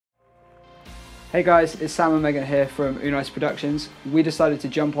Hey guys, it's Sam and Megan here from Unice Productions. We decided to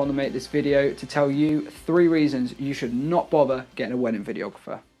jump on and make this video to tell you 3 reasons you should not bother getting a wedding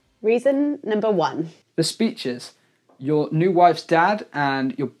videographer. Reason number 1. The speeches. Your new wife's dad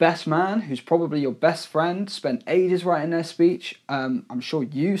and your best man, who's probably your best friend, spent ages writing their speech. I'm sure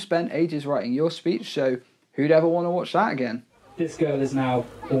you spent ages writing your speech, so who'd ever want to watch that again? This girl is now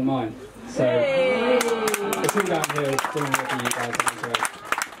all mine. So it's all downhill from whatever you guys enjoy.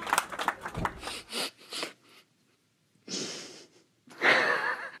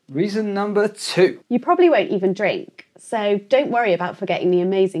 Reason number 2. You probably won't even drink, so don't worry about forgetting the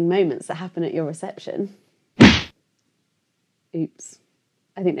amazing moments that happen at your reception. Oops.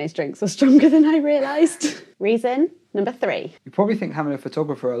 I think those drinks were stronger than I realised. Reason number 3. You probably think having a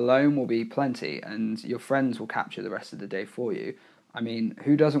photographer alone will be plenty and your friends will capture the rest of the day for you. I mean,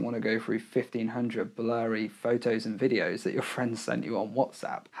 who doesn't want to go through 1,500 blurry photos and videos that your friends sent you on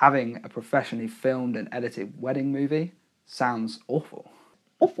WhatsApp? Having a professionally filmed and edited wedding movie sounds awful.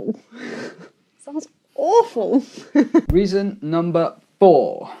 Awful. Sounds awful. Reason number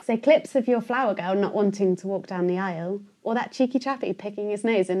 4. So clips of your flower girl not wanting to walk down the aisle, or that cheeky chappie picking his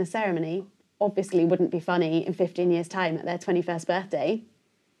nose in a ceremony, obviously wouldn't be funny in 15 years' time at their 21st birthday.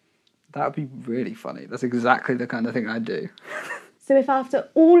 That would be really funny. That's exactly the kind of thing I'd do. So if after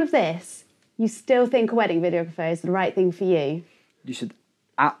all of this, you still think a wedding videographer is the right thing for you, You should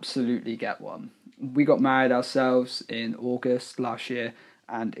absolutely get one. We got married ourselves in August last year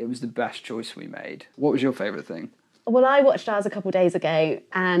and it was the best choice we made. What was your favourite thing? well, I watched ours a couple of days ago,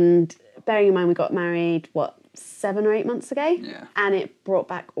 and bearing in mind we got married, 7 or 8 months ago? Yeah. And it brought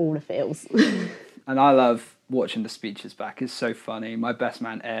back all the feels. And I love watching the speeches back. It's so funny. My best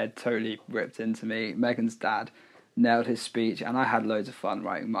man Ed totally ripped into me. Megan's dad nailed his speech and I had loads of fun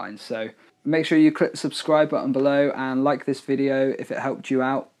writing mine. So make sure you click the subscribe button below and like this video if it helped you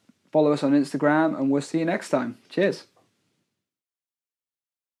out. Follow us on Instagram and we'll see you next time. Cheers.